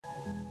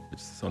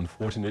It's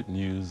unfortunate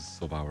news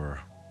of our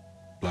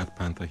Black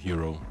Panther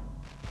hero,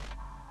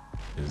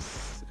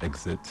 his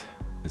exit,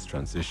 his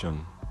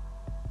transition.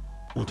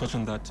 We'll touch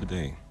on that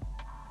today.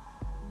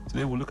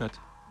 Today we'll look at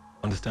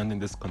understanding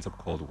this concept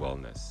called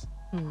wellness.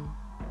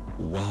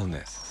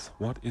 Wellness.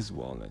 What is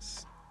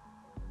wellness?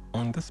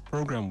 On this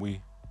program,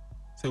 we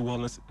say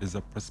wellness is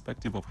a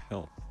perspective of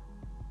health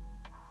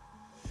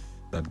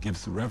that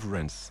gives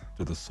reverence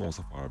to the source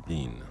of our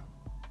being.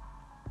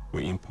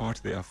 We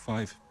impart there are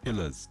 5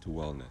 pillars to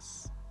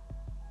wellness: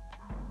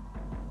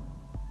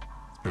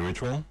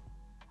 spiritual,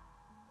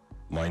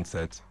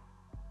 mindset,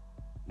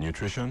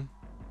 nutrition,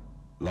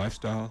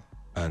 lifestyle,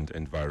 and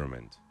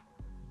environment.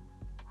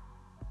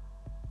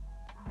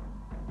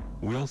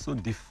 We also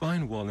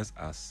define wellness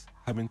as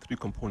having 3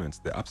 components: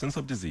 the absence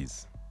of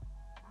disease,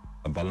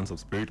 a balance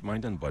of spirit,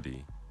 mind, and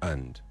body,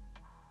 and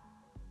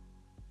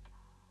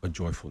a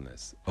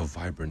joyfulness, a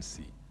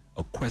vibrancy,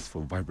 a quest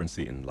for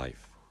vibrancy in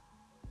life.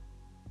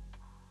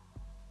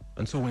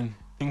 And so when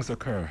things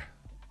occur,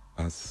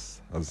 as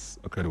has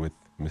occurred with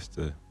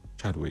Mr.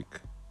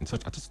 Chadwick,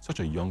 at such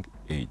a young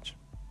age,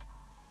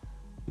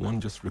 one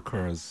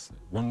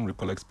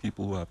recollects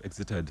people who have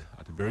exited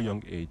at a very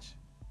young age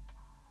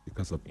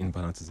because of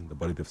imbalances in the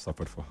body they've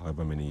suffered for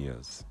however many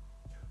years.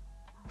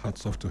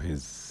 Hats off to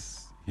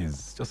his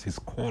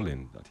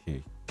calling, that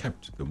he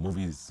kept the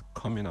movies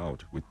coming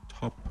out with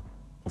top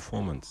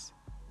performance,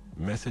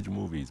 message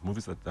movies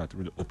that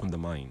really opened the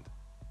mind.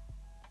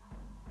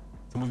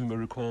 Some of you may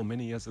recall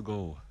many years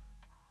ago,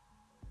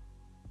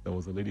 there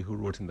was a lady who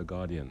wrote in The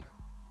Guardian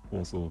who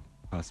also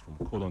passed from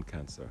colon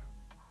cancer.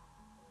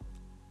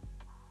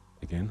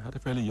 Again, at a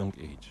fairly young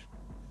age.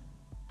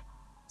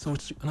 So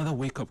it's another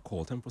wake-up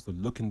call, time for us to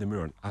look in the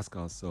mirror and ask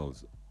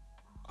ourselves,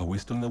 are we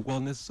still in the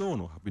wellness zone,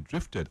 or have we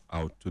drifted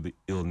out to the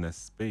illness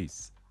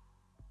space?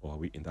 Or are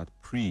we in that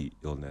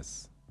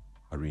pre-illness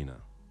arena?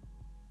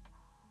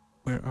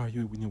 Where are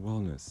you in your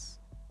wellness?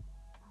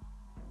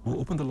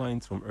 We'll open the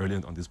lines from earlier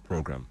on this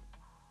program.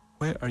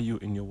 Where are you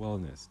in your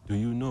wellness? Do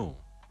you know?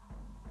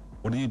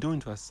 What are you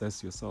doing to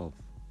assess yourself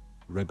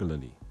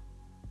regularly?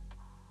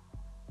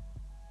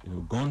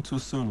 Gone too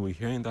soon, we're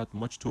hearing that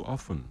much too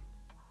often.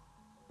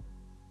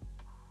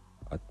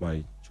 At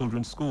my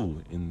children's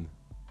school, in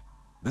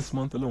this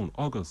month alone,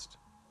 August,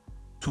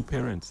 2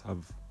 parents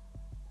have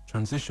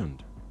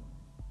transitioned.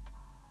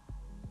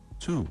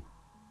 2.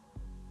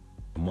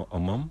 A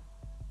mom,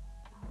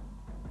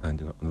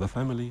 and in another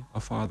family, a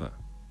father,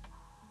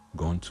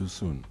 gone too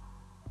soon.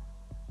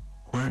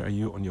 Where are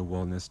you on your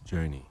wellness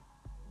journey?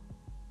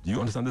 Do you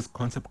understand this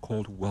concept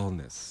called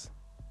wellness?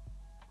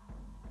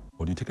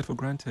 Or do you take it for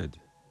granted?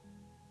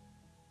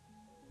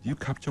 Do you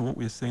capture what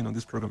we're saying on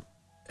this program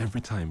every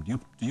time? Do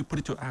you put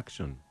it to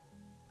action?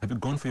 Have you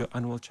gone for your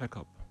annual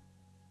checkup?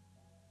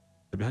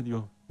 Have you had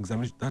your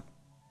examination, that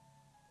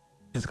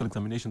physical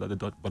examination that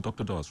the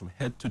doctor does from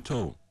head to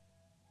toe?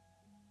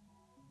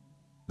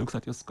 Looks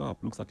at your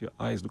scalp, looks at your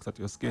eyes, looks at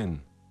your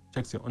skin,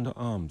 checks your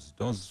underarms,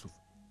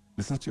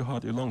 listens to your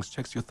heart, your lungs,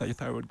 checks your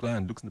thyroid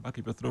gland, looks in the back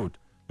of your throat,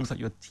 looks at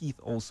your teeth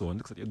also, and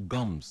looks at your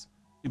gums.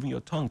 Even your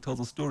tongue tells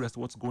a story as to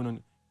what's going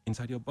on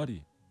inside your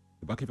body.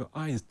 The back of your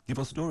eyes give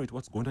a story to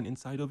what's going on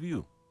inside of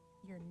you.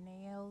 Your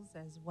nails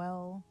as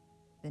well.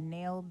 The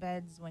nail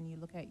beds, when you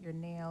look at your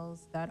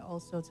nails, that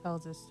also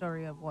tells a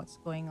story of what's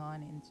going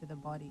on into the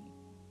body.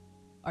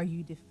 Are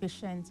you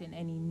deficient in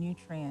any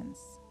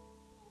nutrients?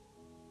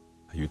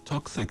 Are you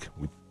toxic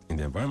in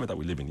the environment that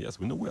we live in? Yes,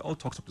 we know we're all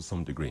toxic to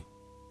some degree.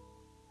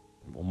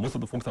 Most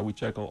of the folks that we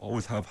check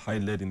always have high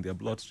lead in their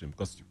bloodstream,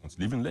 because once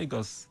you live in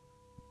Lagos,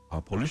 our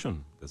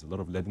pollution, there's a lot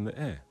of lead in the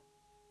air.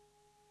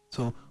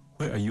 So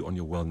where are you on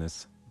your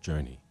wellness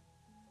journey?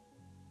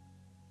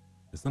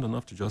 It's not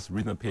enough to just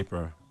read in a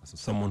paper as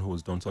someone who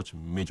has done such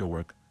major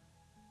work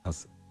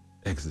has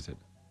exited,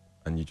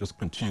 and you just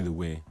continue the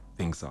way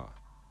things are.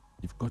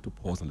 You've got to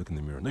pause and look in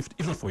the mirror.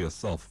 If not for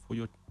yourself, for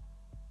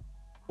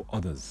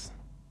others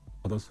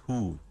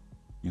who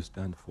you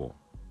stand for.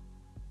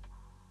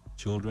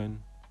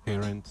 Children,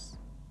 parents,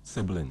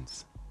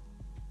 siblings.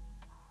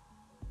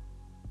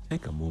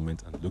 Take a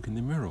moment and look in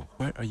the mirror.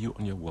 Where are you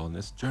on your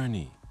wellness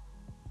journey?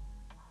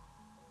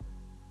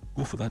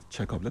 Go for that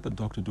checkup. Let the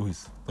doctor do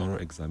his thorough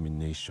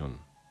examination,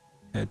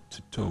 head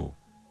to toe.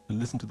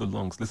 Listen to the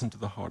lungs, listen to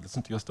the heart,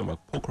 listen to your stomach,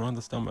 poke around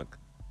the stomach.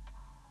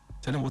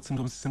 Tell him what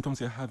symptoms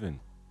you're having.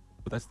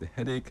 But that's the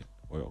headache,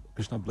 or your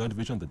occasional blood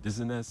vision, the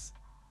dizziness,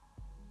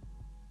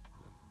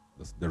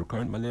 the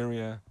recurrent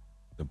malaria,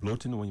 the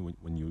bloating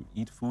when you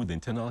eat food, the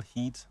internal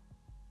heat.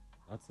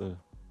 That's a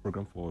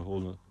program for a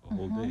whole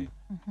day.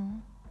 Mm-hmm.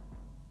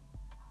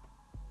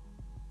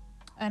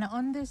 And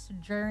on this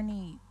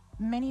journey,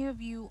 many of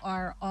you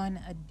are on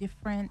a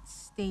different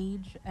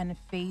stage and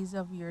phase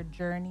of your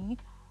journey.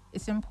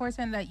 It's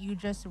important that you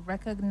just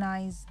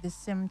recognize the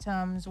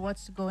symptoms,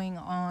 what's going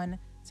on.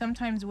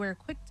 Sometimes we're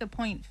quick to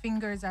point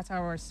fingers at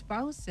our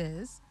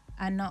spouses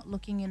and not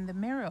looking in the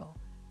mirror.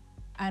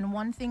 And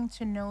one thing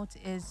to note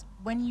is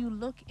when you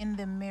look in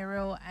the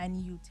mirror and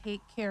you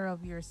take care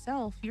of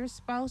yourself, your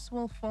spouse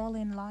will fall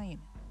in line.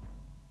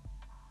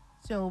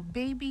 So,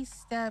 baby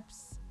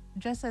steps,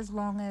 just as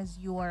long as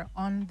you are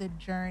on the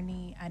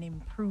journey and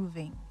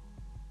improving.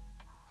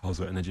 How's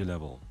your energy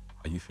level?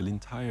 Are you feeling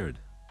tired?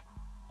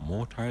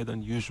 More tired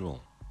than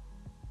usual?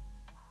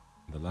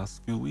 In the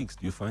last few weeks,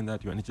 do you find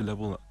that your energy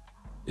level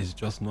is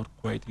just not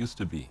quite used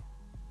to be?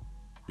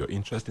 Your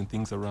interest in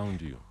things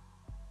around you.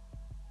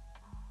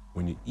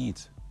 When you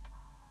eat,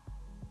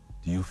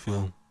 do you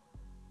feel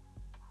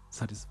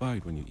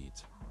satisfied when you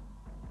eat?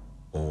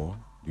 Or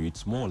you eat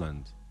small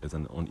and there's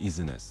an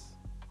uneasiness?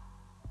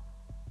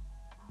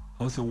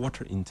 How's your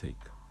water intake?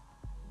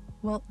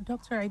 Well,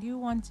 doctor, I do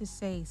want to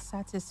say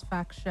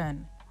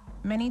satisfaction.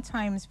 Many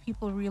times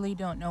people really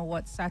don't know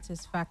what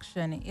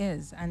satisfaction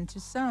is. And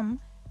to some,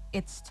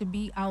 it's to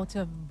be out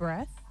of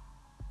breath.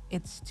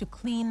 It's to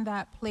clean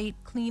that plate,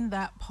 clean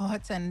that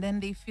pot, and then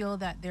they feel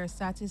that they're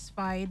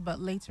satisfied. But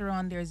later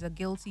on, there's a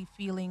guilty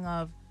feeling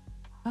of,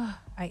 oh,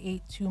 I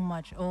ate too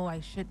much. Oh, I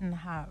shouldn't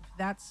have.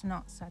 That's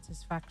not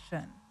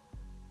satisfaction.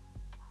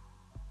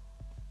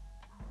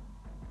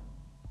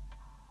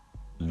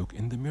 Look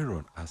in the mirror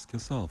and ask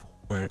yourself,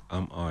 where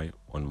am I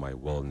on my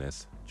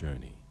wellness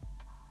journey?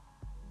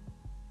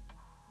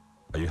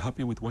 Are you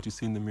happy with what you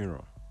see in the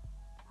mirror?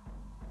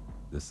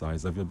 The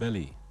size of your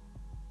belly,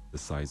 the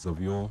size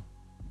of your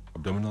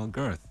abdominal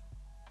girth,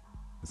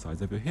 the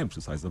size of your hips,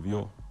 the size of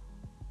your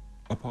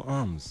upper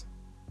arms.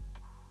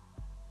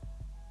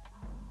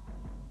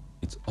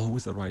 It's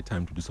always the right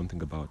time to do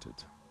something about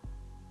it.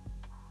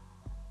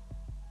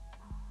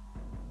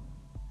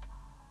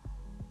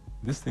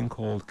 This thing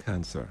called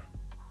cancer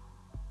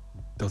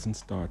doesn't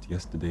start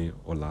yesterday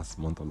or last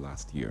month or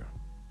last year.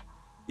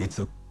 It's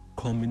a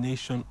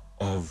culmination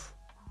of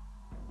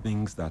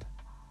things that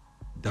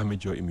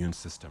damage your immune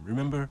system.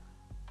 Remember,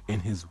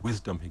 in his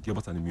wisdom, he gave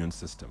us an immune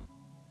system.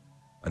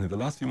 And in the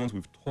last few months,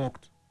 we've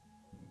talked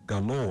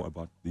galore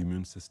about the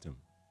immune system.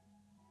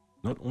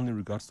 Not only in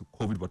regards to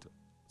COVID, but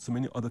so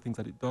many other things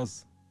that it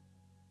does.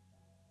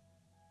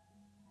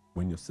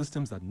 When your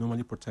systems that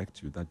normally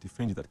protect you, that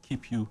defend you, that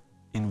keep you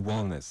in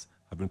wellness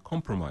have been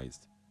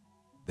compromised,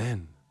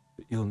 then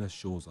the illness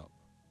shows up.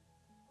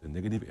 The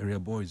negative area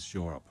boys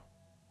show up.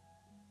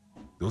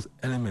 Those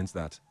elements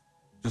that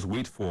just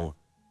wait for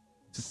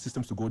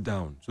systems to go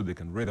down so they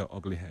can rear their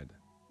ugly head.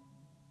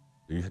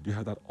 Do you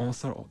have that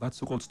ulcer, that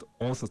so-called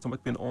ulcer,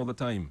 stomach pain all the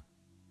time?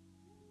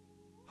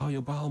 How are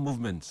your bowel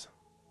movements?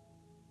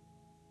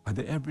 Are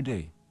they every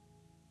day?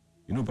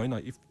 You know, by now,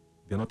 if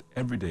they're not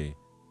every day,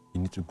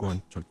 you need to go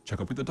and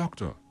check up with the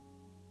doctor.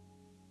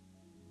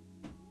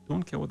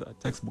 Don't care what the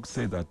textbooks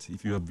say, that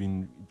if you have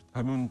been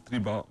having two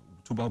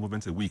bowel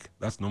movements a week,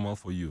 that's normal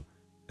for you.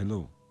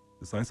 Hello,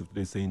 the science of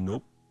today is saying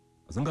nope.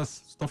 As long as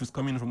stuff is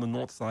coming from the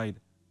north side,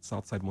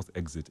 south side must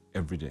exit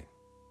every day.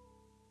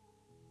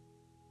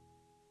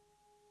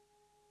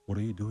 What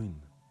are you doing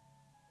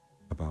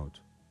about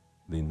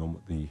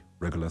the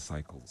regular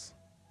cycles?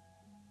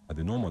 Are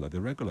they normal? Are they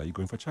regular? Are you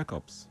going for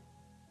checkups?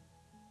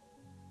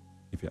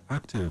 If you're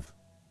active,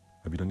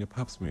 have you done your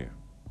pap smear?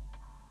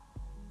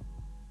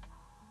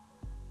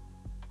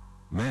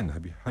 Men,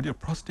 have you had your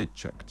prostate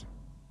checked?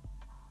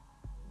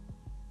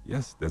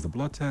 Yes, there's a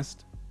blood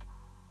test.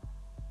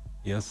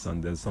 Yes,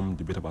 and there's some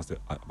debate about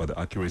the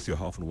accuracy of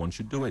how often one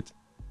should do it.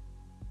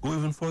 Go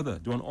even further,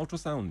 do an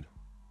ultrasound.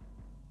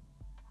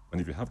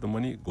 And if you have the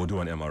money, go do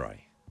an MRI.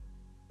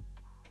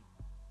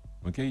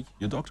 Okay?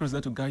 Your doctor is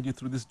there to guide you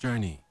through this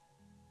journey.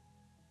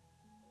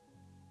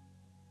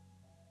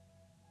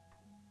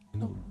 You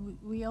know,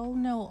 We all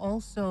know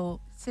also,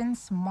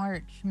 since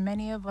March,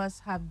 many of us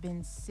have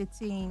been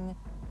sitting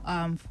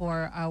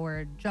for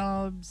our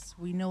jobs.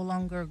 We no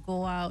longer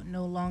go out,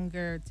 no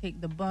longer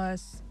take the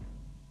bus.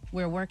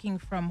 We're working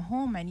from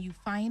home, and you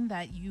find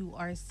that you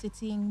are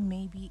sitting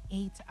maybe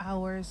 8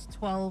 hours,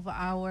 12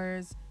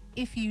 hours.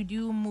 If you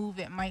do move,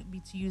 it might be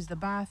to use the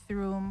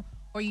bathroom,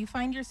 or you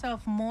find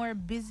yourself more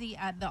busy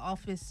at the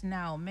office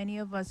now. Many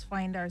of us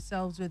find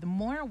ourselves with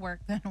more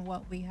work than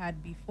what we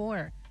had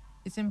before.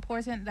 It's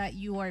important that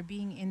you are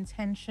being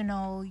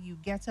intentional. You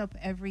get up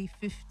every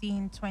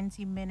 15,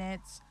 20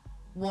 minutes,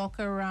 walk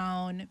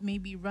around,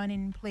 maybe run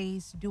in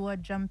place, do a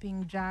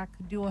jumping jack,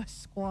 do a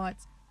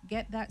squat,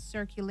 get that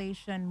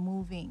circulation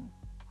moving,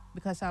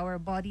 because our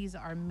bodies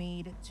are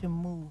made to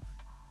move.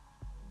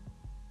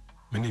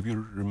 many of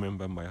you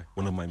remember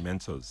one of my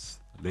mentors,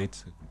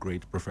 late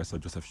great Professor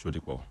Joseph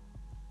Shodipo,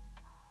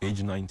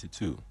 age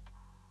 92.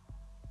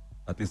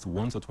 At least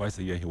once or twice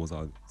a year,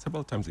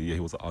 several times a year,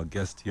 he was our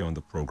guest here on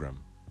the program.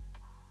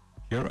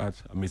 Here at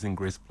Amazing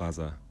Grace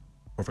Plaza,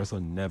 Professor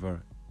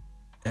never,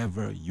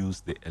 ever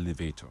used the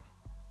elevator.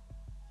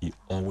 He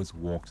always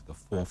walked the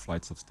 4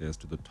 flights of stairs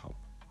to the top.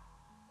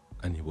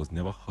 And he was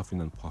never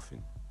huffing and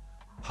puffing.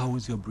 How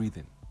is your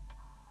breathing?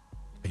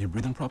 Are you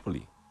breathing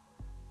properly?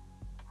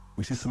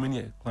 We see so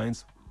many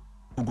clients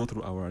who go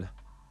through our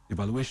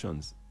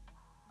evaluations,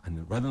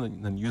 and rather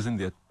than using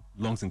their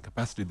lungs in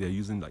capacity, they're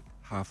using like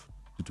half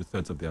to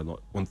 2/3 of their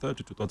 1/3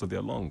 to 2/3 of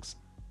their lungs.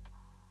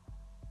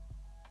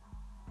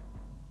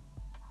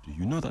 Do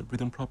you know that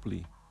breathing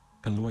properly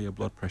can lower your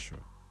blood pressure,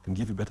 can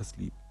give you better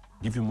sleep,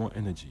 give you more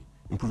energy?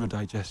 improve your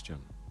digestion,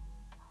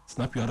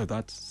 snap you out of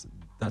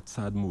that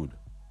sad mood,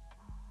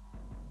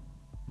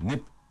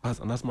 nip as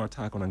an asthma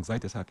attack or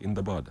anxiety attack in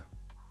the bud.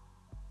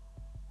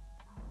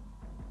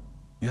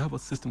 You have a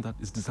system that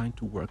is designed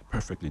to work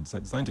perfectly,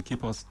 designed to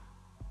keep us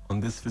on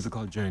this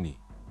physical journey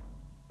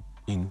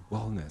in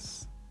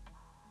wellness.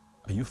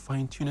 Are you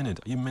fine-tuning it?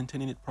 Are you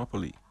maintaining it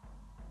properly?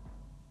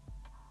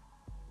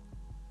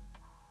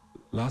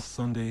 Last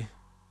Sunday,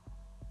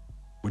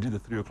 we did the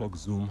 3 o'clock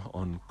Zoom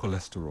on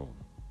cholesterol.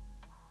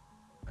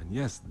 And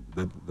yes,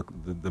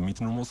 the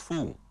meeting room was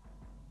full.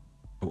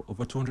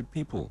 Over 200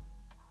 people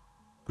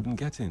couldn't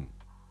get in.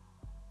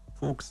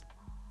 Folks,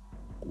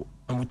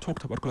 and we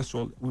talked about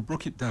cholesterol, we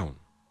broke it down.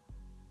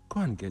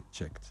 Go and get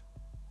checked.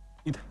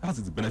 It has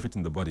its benefit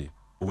in the body,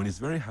 but when it's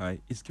very high,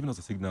 it's giving us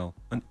a signal,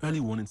 an early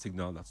warning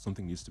signal that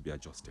something needs to be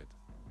adjusted.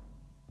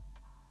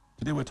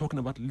 Today we're talking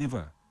about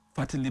liver,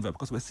 fatty liver,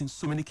 because we're seeing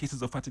so many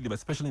cases of fatty liver,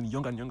 especially in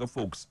younger and younger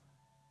folks.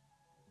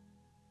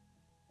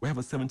 We have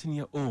a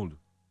 17-year-old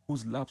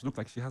whose labs look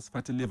like she has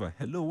fatty liver.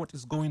 Hello, what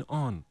is going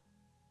on?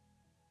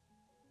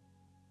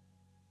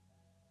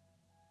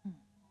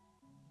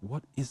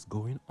 What is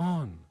going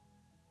on?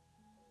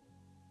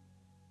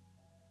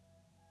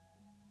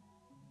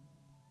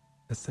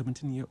 A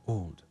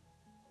 17-year-old.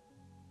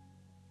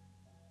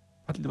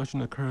 Fatty liver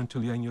shouldn't occur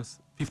until you're in your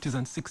 50s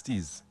and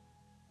 60s.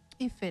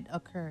 If it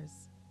occurs.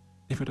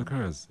 If it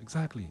occurs,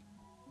 exactly.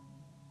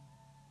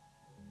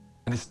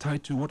 And it's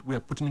tied to what we are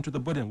putting into the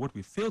body and what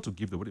we fail to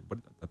give the body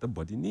that the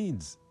body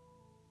needs.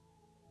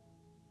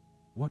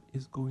 What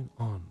is going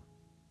on?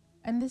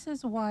 And this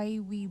is why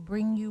we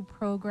bring you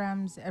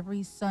programs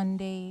every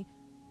Sunday.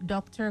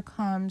 Doctor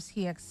comes,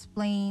 he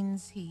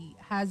explains, he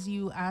has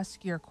you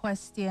ask your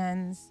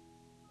questions.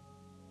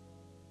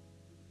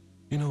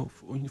 You know,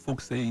 when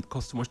folks say it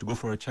costs too much to go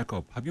for a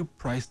checkup, have you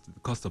priced the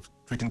cost of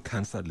treating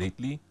cancer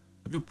lately?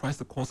 Have you priced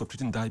the cost of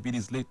treating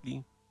diabetes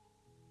lately?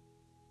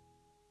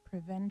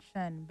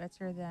 Prevention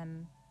better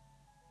than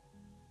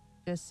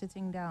just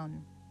sitting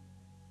down.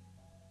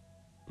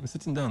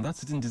 Sitting down, that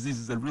sitting disease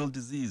is a real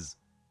disease.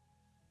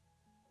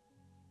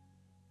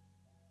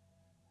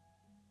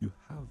 You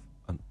have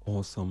an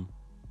awesome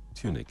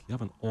tunic, you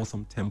have an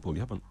awesome temple, you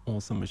have an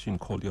awesome machine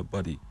called your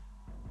body,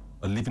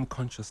 a living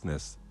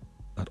consciousness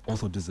that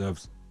also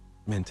deserves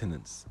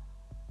maintenance.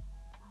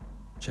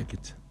 Check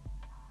it.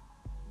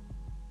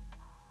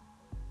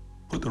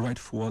 Put the right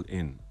fuel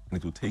in, and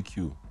it will take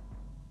you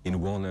in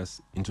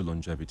wellness into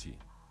longevity.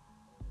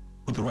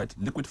 Put the right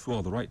liquid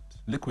fuel, the right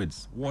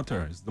liquids.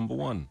 Water is number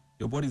one.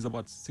 Your body is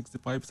about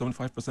 65,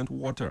 75%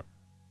 water.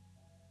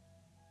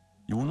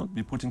 You will not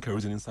be putting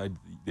kerosene inside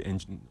the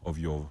engine of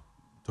your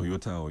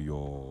Toyota or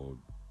your,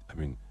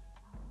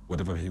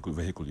 whatever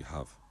vehicle you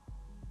have.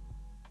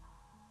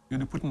 You'll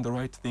be putting the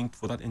right thing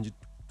for that engine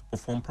to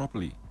perform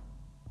properly.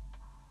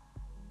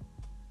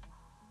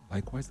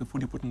 Likewise, the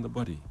food you put in the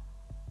body.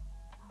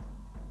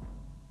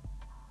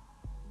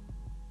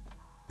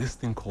 This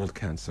thing called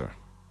cancer,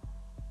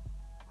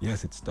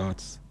 yes, it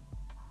starts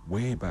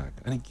way back,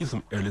 and it gives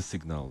some early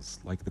signals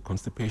like the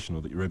constipation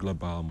or the irregular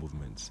bowel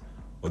movements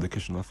or the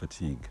occasional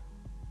fatigue.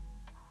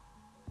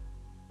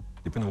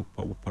 Depending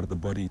on what part of the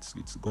body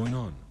it's going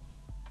on.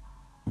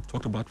 We've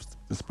talked about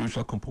the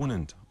spiritual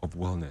component of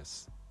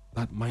wellness.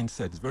 That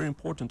mindset is very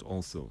important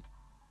also.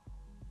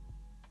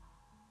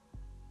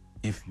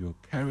 If you're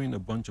carrying a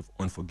bunch of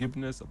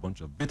unforgiveness, a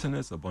bunch of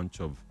bitterness, a bunch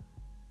of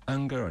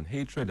anger and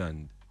hatred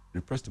and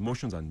repressed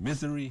emotions and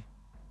misery,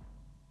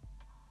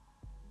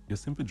 you're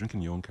simply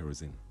drinking your own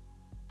kerosene.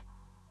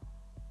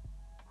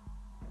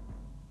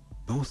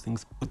 Those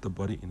things put the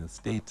body in a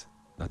state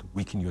that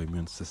weaken your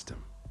immune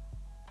system.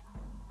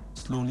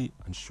 Slowly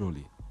and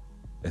surely,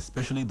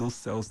 especially those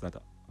cells that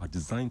are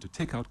designed to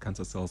take out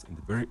cancer cells in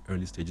the very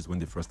early stages when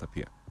they first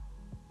appear.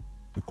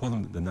 We call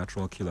them the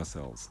natural killer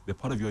cells. They're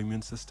part of your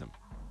immune system.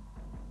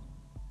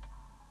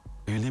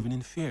 Are you living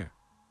in fear?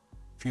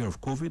 Fear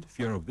of COVID,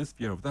 fear of this,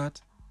 fear of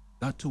that.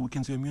 That too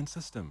weakens your immune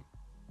system.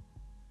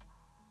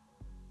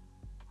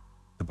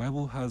 The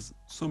Bible has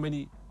so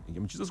many,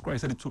 Jesus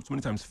Christ said it so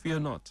many times, fear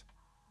not.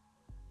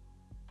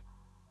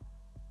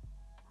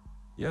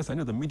 Yes, I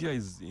know the media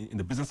is in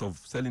the business of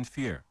selling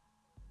fear.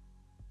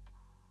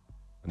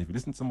 And if you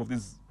listen to some of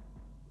these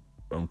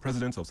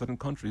presidents of certain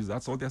countries,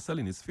 that's all they're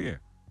selling is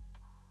fear.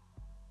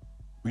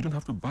 We don't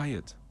have to buy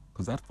it,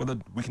 because that further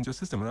weakens your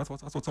system, and that's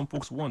what some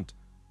folks want.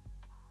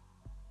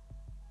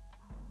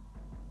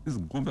 This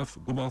global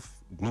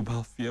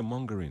fear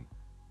mongering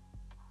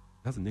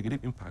has a negative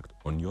impact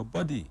on your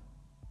body.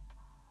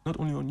 Not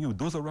only on you,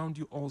 those around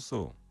you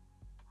also.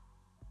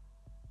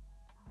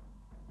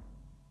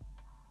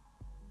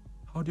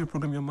 How do you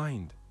program your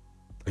mind?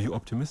 Are you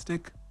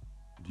optimistic?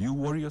 Do you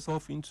worry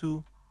yourself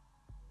into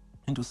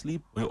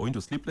sleep or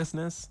into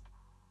sleeplessness?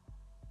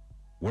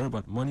 Worry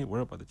about money,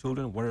 worry about the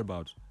children, worry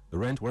about the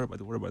rent, worry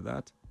about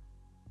that.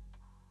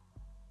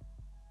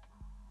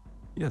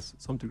 Yes,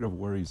 some degree of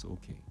worry is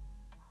okay.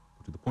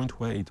 But to the point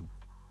where it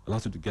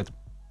allows you to get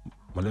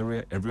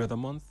malaria every other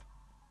month,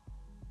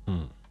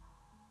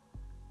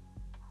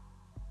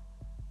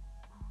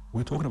 we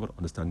We're talking about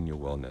understanding your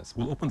wellness.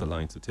 We'll open the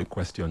line to take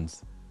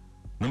questions.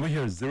 Number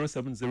here is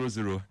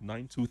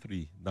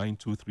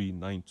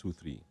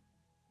 0700-923-923-923.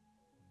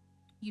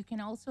 You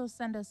can also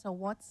send us a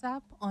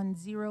WhatsApp on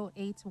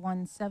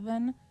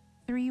 0817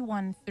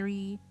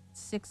 313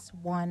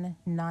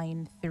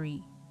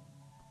 6193.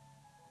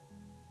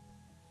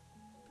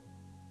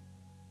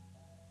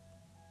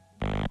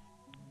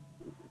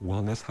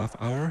 Wellness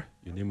Half Hour.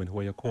 Your name and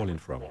where you're calling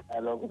from.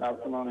 Hello, good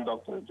afternoon,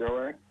 Dr.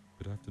 Joey.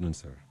 Good afternoon,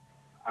 sir.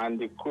 And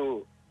the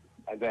crew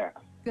are there.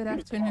 Good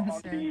afternoon,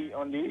 on sir.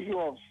 On the issue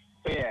of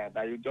fear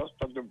that you just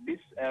talked about, this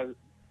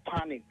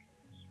panic,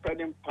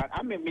 spreading panic.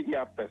 I'm a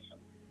media person.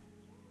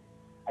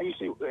 And you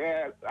see,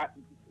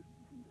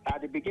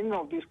 at the beginning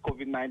of this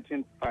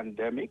COVID-19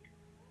 pandemic,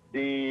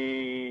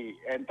 the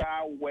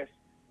entire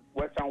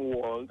Western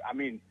world, I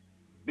mean,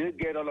 Bill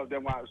Gates, all of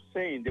them are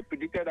saying, they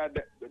predicted that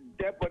the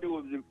dead body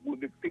will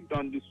be picked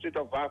on the street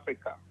of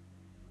Africa.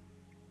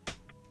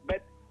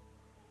 But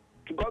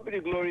to God be the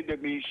glory,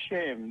 they've been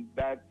shamed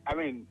that, I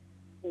mean,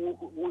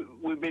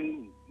 we've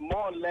been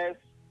more or less,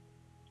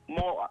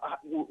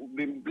 we've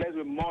been blessed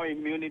with more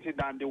immunity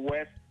than the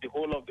West, the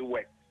whole of the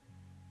West.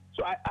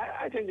 So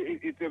I think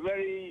it's a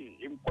very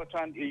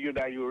important issue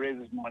that you raise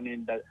this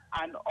morning. Do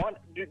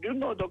you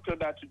know, Doctor,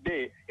 that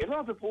today a lot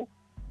of people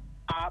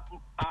are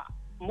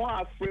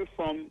more afraid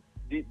from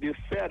the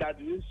fear that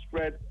is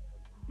spread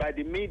by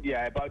the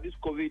media about this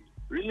COVID.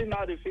 Really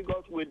now the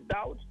figures with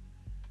doubt,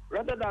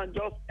 rather than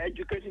just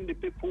educating the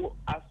people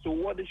as to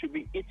what they should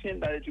be eating,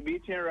 that they should be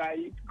eating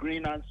right,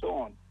 green, and so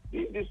on.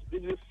 This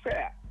is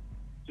fair.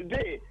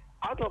 Today,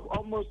 out of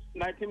almost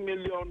 90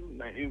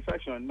 million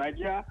infections,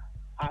 Nigeria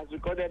has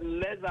recorded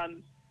less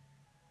than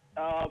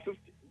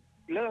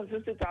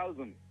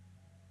 60,000,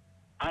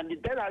 and the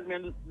death has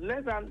been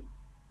less than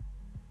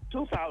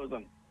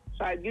 2,000.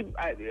 So I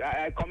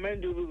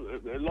commend you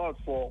a lot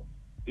for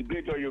the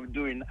great job you're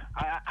doing.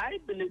 I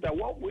believe that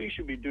what we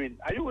should be doing.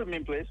 Are you with me,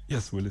 please?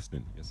 Yes, we're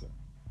listening. Yes, sir.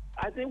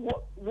 I think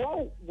what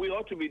we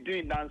ought to be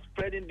doing than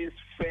spreading this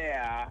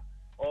fear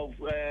of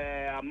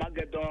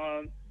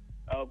Armageddon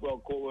of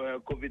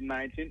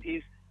COVID-19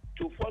 is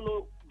to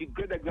follow the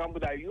great example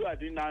that you are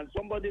doing, and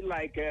somebody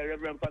like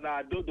Reverend Father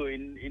Adodo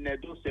in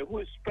Edo State, who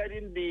is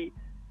spreading the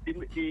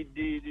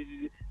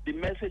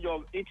message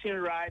of eating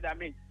right. I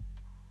mean,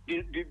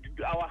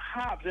 our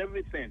herbs,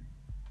 everything.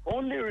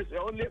 Only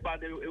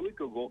about a week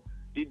ago,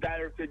 the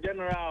Director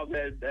General of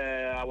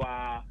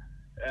our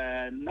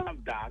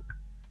NAFDAC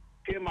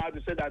came out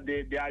to say that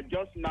they are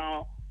just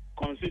now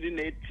considering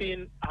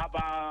 18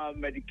 herbal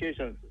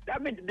medications. I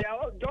mean, they are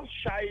all just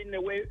shying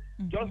away,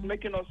 just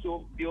making us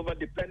so be over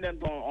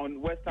dependent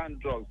on Western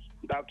drugs.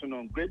 Good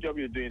afternoon. Great job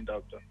you're doing,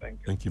 Doctor.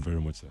 Thank you. Thank you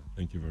very much, sir.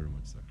 Thank you very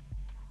much, sir.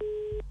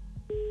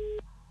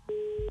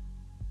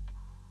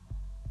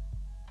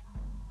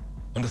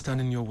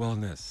 Understanding your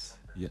wellness.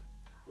 Yeah.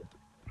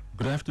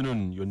 Good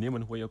afternoon. Your name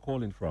and where you're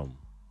calling from.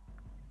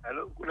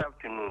 Hello, good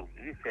afternoon.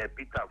 This is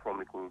Peter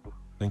from Ikorodu.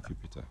 Thank you,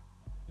 Peter.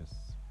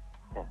 Yes.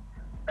 Yeah.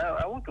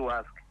 I want to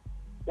ask,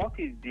 what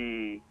is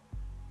the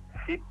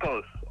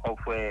symptoms of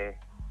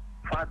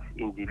fat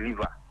in the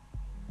liver?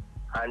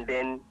 And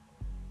then,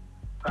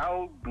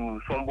 how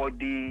do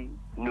somebody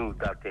know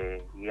that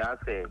he has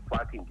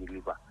fat in the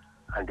liver?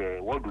 And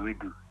what do we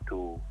do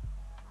to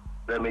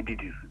remedy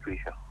the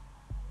situation?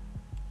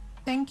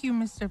 Thank you,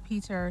 Mr.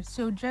 Peter.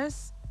 So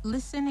just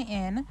listen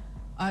in.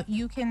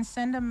 You can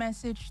send a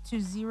message to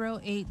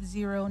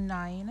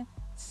 0809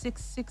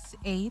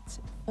 668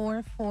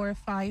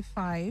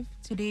 4455.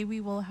 Today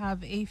we will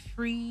have a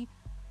free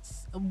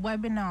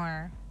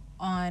webinar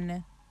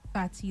on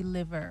fatty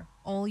liver.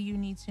 All you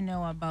need to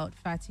know about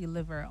fatty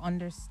liver,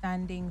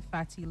 understanding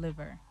fatty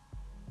liver.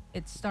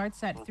 It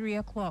starts at 3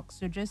 o'clock,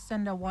 so just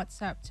send a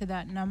WhatsApp to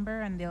that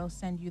number and they'll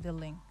send you the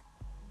link.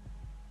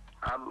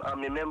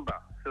 I'm a member,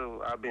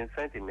 so I've been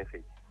sent a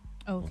message.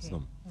 Okay.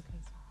 Awesome. Okay.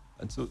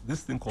 And so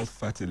this thing called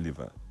fatty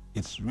liver,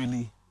 it's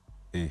really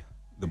the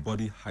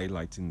body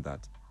highlighting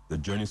that the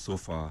journey so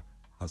far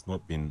has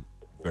not been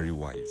very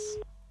wise.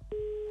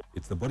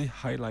 It's the body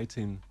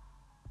highlighting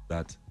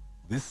that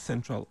this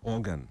central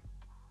organ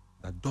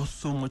that does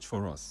so much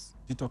for us,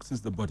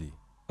 detoxes the body,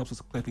 helps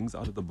us clear things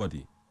out of the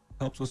body,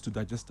 helps us to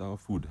digest our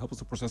food, helps us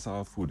to process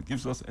our food,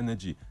 gives us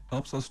energy,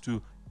 helps us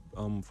to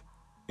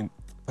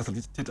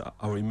facilitate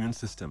our immune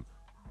system.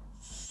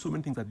 So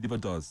many things that liver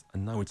does,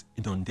 and now it's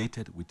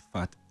inundated with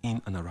fat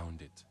in and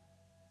around it.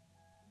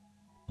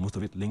 Most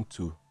of it linked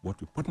to what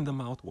we put in the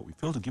mouth, what we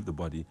fail to give the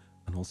body,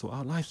 and also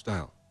our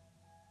lifestyle.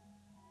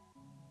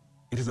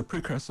 It is a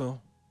precursor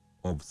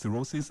of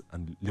cirrhosis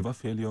and liver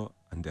failure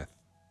and death.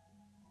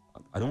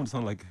 I don't want to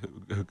sound like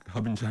a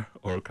harbinger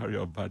or a carrier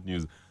of bad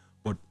news,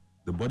 but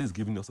the body is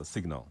giving us a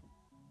signal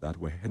that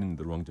we're heading in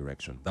the wrong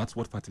direction. That's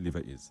what fatty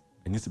liver is.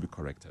 It needs to be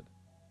corrected.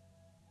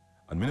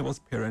 And many of us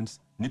parents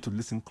need to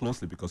listen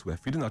closely because we're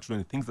feeding our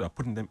children things that are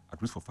putting them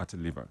at risk for fatty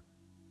liver.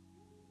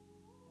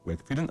 We're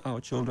feeding our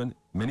children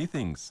many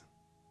things.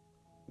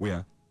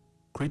 We're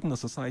creating a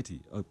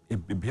society, a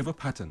behavior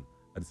pattern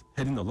that is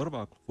heading a lot of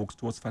our folks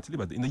towards fatty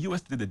liver. In the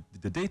US today,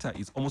 the data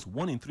is almost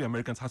 1 in 3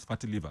 Americans has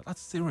fatty liver.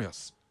 That's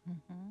serious.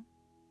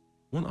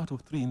 1 out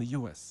of 3 in the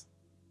US.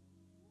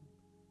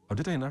 Our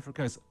data in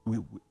Africa is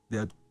they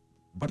are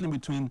battling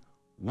between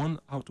 1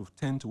 out of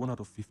 10 to 1 out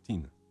of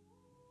 15.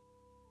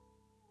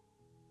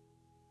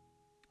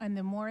 And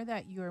the more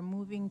that you're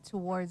moving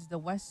towards the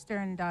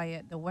Western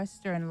diet, the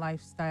Western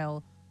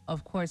lifestyle,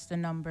 of course, the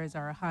numbers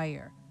are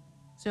higher.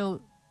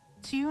 So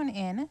tune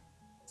in,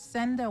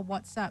 send a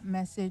WhatsApp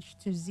message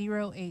to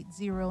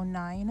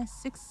 0809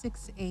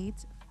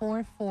 668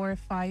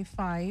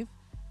 4455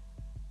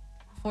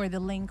 for the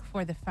link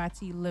for the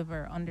fatty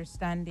liver,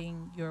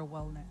 understanding your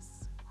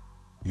wellness.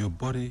 Your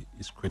body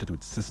is created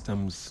with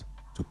systems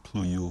to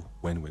clue you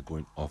when we're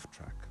going off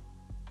track.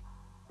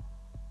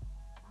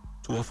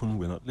 Too often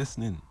we're not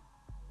listening.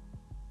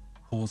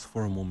 Pause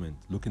for a moment,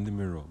 look in the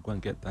mirror, go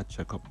and get that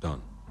checkup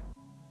done.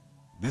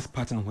 This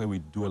pattern where we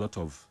do a lot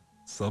of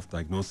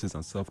self-diagnosis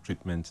and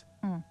self-treatment,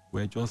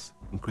 we're just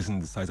increasing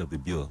the size of the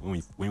bill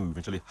when we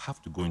eventually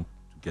have to go in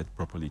to get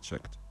properly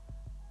checked.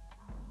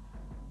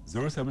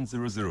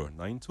 0700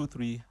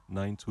 923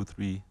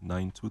 923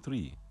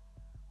 923.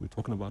 We're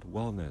talking about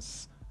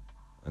wellness,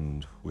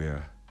 and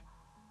we're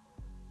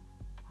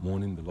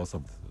mourning the loss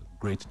of the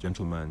great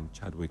gentleman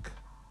Chadwick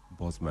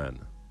Boseman.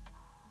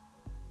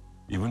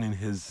 Even in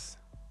his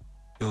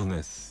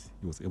illness,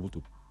 he was able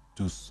to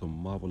do some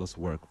marvelous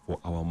work for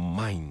our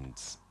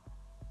minds,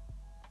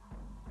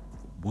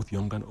 both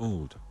young and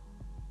old.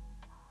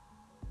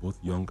 Both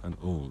young and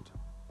old.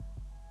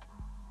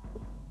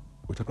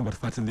 We're talking about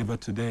fatty liver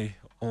today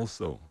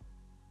also,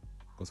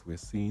 because we're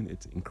seeing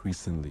it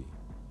increasingly.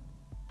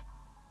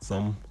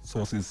 Some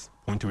sources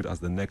point to it as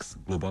the next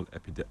global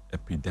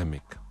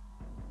epidemic.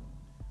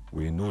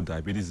 We know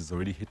diabetes is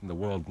already hitting the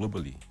world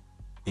globally.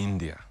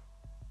 India.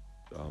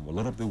 A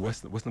lot of the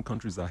Western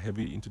countries are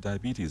heavy into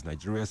diabetes.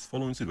 Nigeria is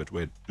following suit, but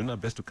we're doing our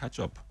best to catch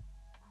up.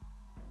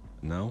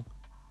 Now,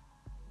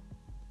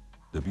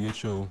 the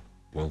WHO,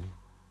 well,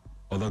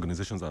 other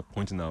organizations are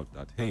pointing out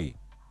that, hey,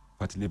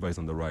 fatty liver is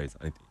on the rise,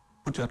 and it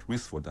puts you at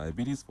risk for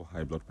diabetes, for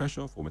high blood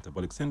pressure, for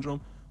metabolic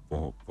syndrome,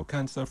 for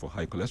cancer, for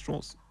high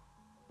cholesterol,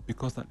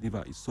 because that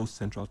liver is so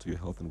central to your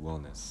health and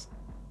wellness.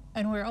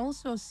 And we're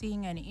also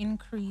seeing an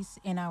increase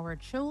in our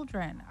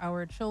children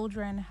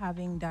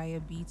having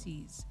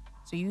diabetes.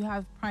 So you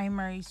have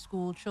primary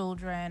school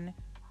children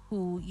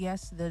who,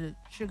 yes, the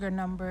sugar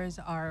numbers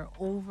are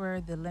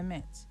over the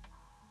limit.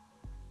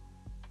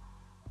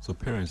 So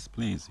parents,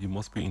 please, you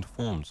must be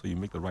informed so you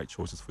make the right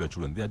choices for your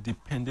children. They are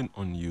dependent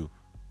on you.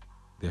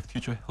 Their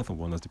future health and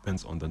wellness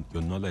depends on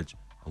your knowledge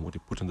and what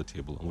you put on the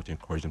table and what you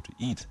encourage them to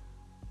eat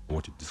and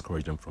what you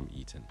discourage them from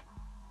eating.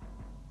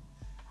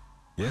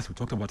 Yes, we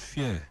talked about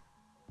fear.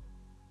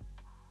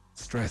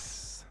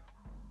 Stress.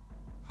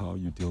 How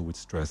you deal with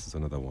stress is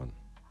another one.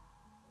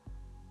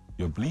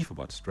 Your belief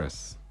about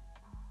stress.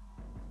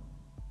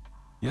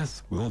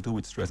 Yes, we all deal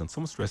with stress, and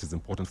some stress is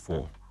important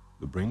for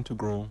the brain to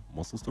grow,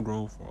 muscles to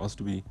grow, for us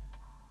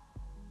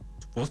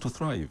to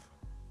thrive.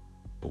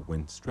 But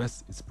when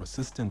stress is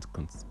persistent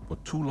for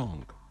too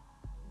long,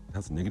 it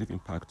has a negative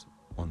impact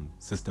on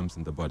systems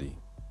in the body,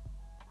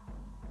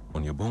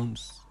 on your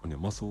bones, on your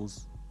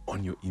muscles,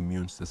 on your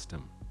immune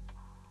system,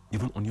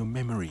 even on your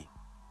memory.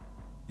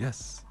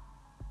 Yes.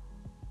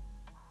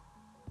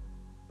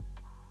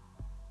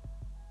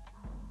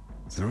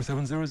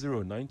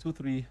 0700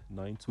 923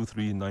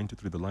 923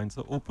 923. The lines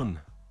are open.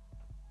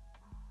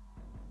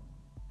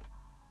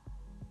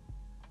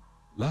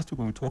 Last week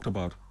when we talked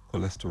about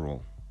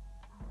cholesterol,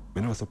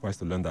 many were surprised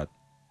to learn that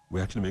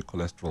we actually make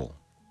cholesterol.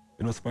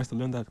 Many were surprised to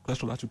learn that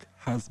cholesterol actually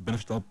has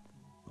beneficial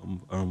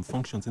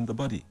functions in the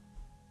body.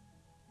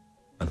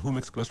 And who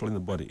makes cholesterol in the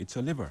body? It's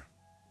your liver.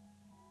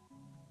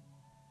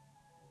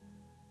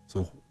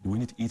 So do we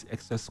need to eat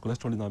excess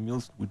cholesterol in our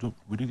meals? We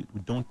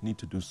don't need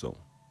to do so.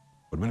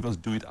 But many of us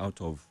do it out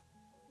of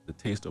the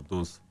taste of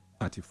those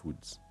fatty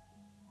foods.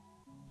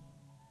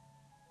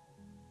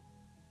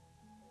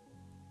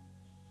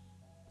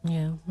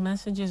 Yeah,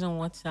 messages on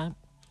WhatsApp.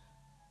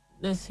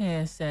 This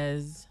here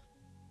says,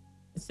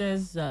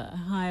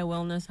 hi,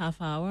 Wellness Half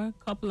Hour.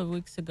 A couple of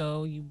weeks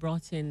ago, you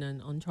brought in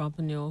an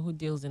entrepreneur who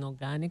deals in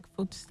organic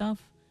food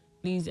stuff.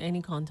 Please,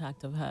 any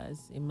contact of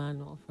hers,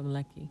 Emmanuel from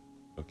Lekki.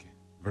 Okay,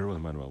 very well,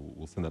 Emmanuel.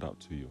 We'll send that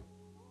out to you.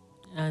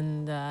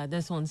 And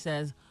this one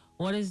says,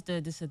 what is the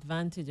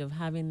disadvantage of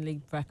having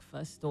late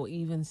breakfast or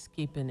even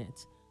skipping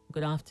it?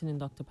 Good afternoon,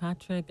 Dr.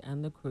 Patrick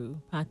and the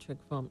crew. Patrick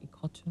from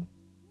Ikotu.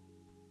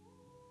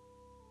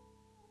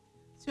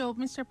 So,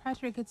 Mr.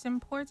 Patrick, it's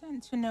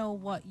important to know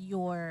what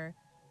your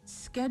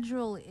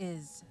schedule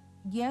is.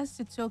 Yes,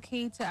 it's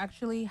okay to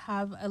actually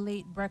have a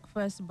late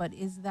breakfast, but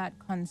is that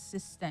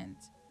consistent?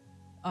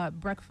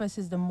 Breakfast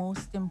is the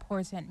most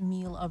important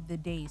meal of the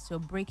day. So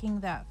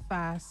breaking that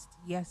fast,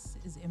 yes,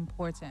 is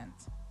important.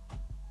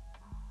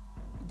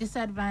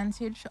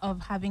 Disadvantage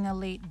of having a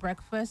late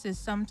breakfast is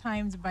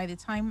sometimes by the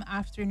time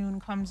afternoon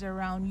comes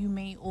around, you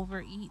may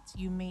overeat.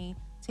 You may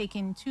take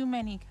in too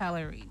many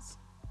calories,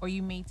 or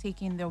you may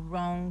take in the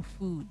wrong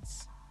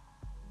foods.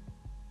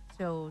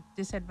 So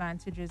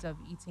disadvantages of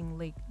eating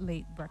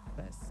late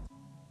breakfast.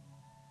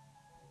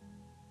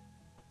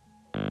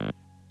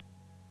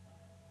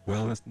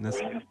 Well, let's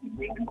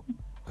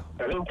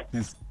Hello.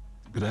 please.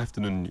 Good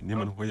afternoon,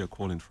 Niman. Where you're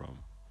calling from?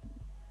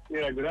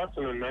 Yeah, good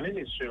afternoon. My name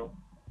is Phil.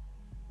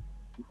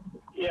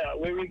 Yeah,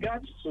 with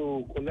regards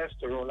to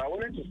cholesterol, I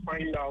wanted to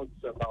find out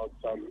about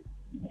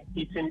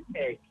eating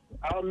egg.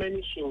 How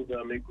many should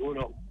a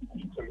grown-up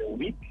eat in a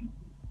week?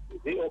 Is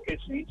it okay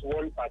to eat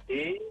one per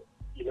day?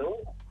 You know,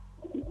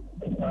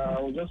 I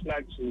would just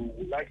like to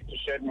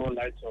shed more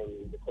light on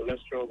the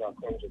cholesterol that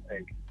comes with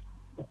egg.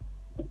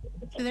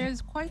 So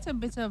there's quite a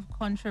bit of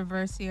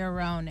controversy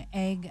around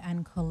egg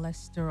and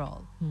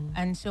cholesterol.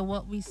 And so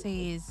what we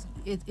say is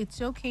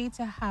it's okay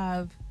to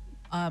have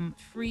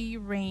free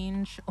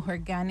range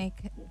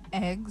organic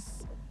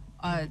eggs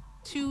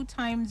 2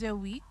 times a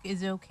week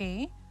is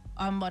okay.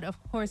 But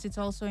of course, it's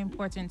also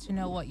important to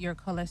know what your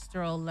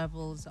cholesterol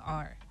levels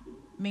are.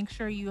 Make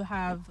sure you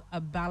have a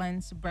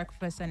balanced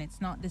breakfast and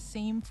it's not the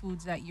same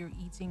foods that you're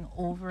eating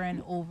over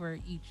and over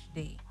each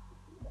day.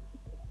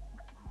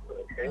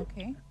 Okay.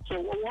 Okay. So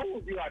what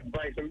would you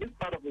advise in this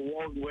part of the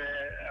world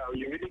where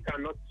you really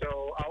cannot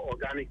tell how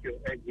organic your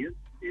egg is,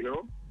 you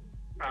know?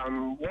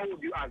 What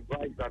would you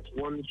advise that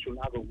one should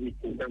have a week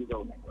in terms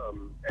of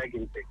egg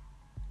intake?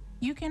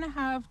 You can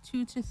have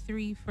 2 to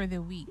 3 for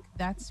the week.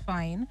 That's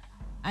fine.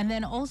 And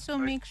then also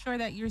make sure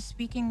that you're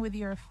speaking with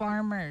your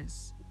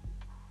farmers.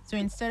 So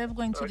instead of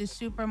going to the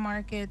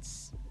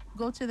supermarkets,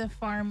 go to the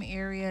farm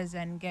areas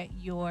and get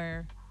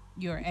your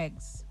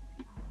eggs.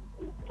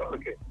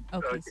 Okay.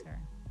 Okay, sir.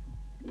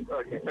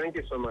 Okay, thank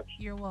you so much.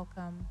 You're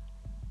welcome.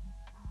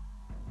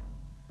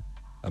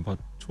 About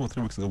 2 or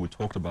 3 weeks ago, we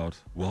talked about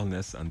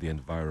wellness and the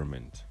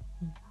environment.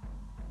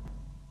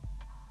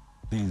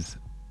 Please,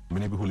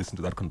 many people who listen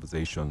to that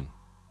conversation,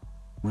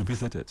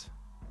 revisit it.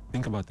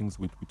 Think about things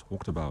we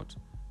talked about.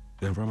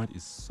 The environment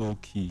is so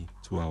key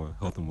to our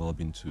health and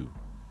well-being too.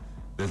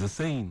 There's a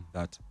saying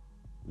that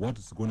what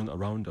is going on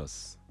around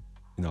us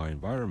in our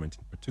environment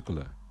in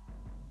particular,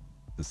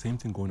 the same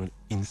thing going on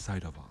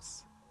inside of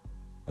us.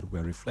 That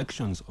we're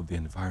reflections of the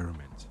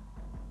environment.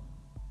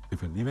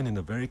 If we're living in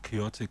a very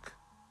chaotic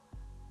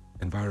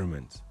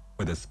environment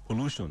where there's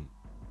pollution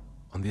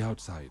on the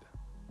outside,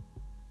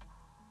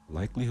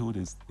 likelihood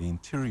is the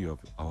interior of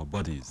our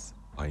bodies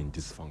are in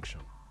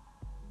dysfunction.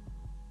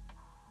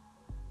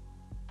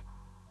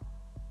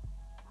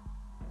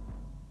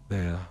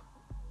 There are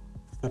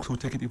folks who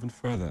take it even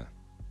further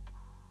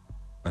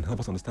and help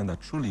us understand that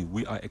truly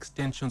we are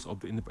extensions of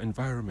the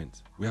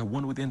environment. We are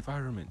one with the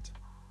environment.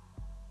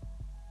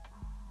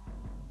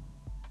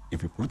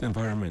 If you pollute the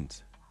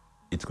environment,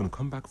 it's going to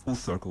come back full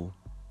circle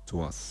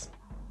to us.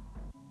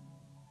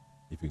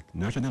 If you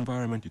nurture the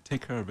environment, you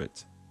take care of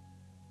it,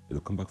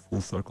 it'll come back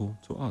full circle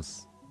to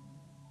us.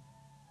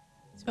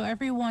 So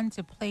everyone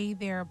to play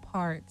their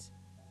part.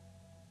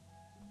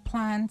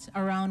 Plant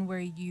around where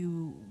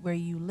you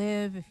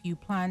live. If you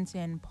plant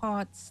in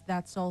pots,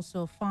 that's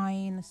also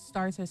fine.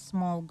 Start a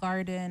small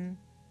garden.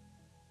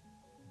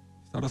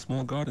 Start a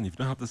small garden. If you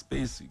don't have the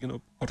space,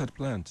 potted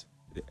plant.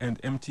 And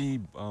empty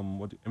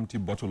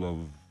bottle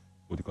of,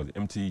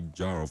 empty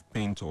jar of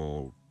paint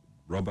or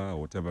rubber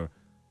or whatever.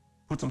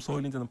 Put some soil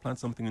in it and plant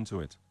something into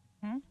it.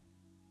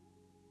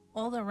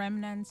 All the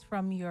remnants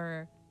from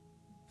your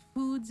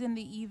foods in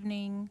the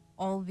evening,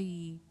 all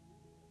the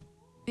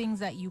things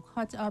that you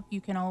cut up, you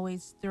can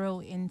always throw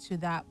into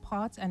that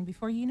pot. And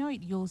before you know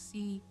it, you'll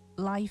see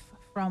life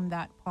from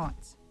that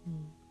pot.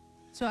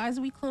 So as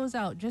we close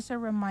out, just a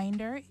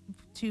reminder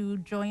to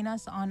join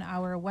us on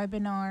our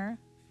webinar,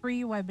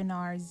 free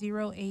webinar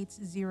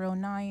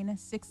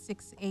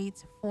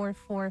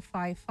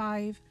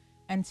 0809-668-4455.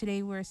 And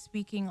today we're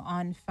speaking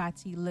on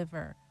fatty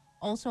liver.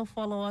 Also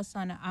follow us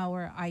on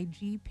our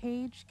IG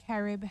page,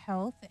 Carib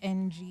Health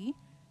NG,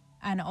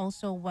 and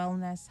also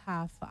Wellness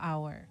Half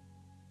Hour.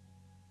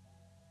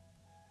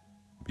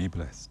 Be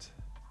blessed.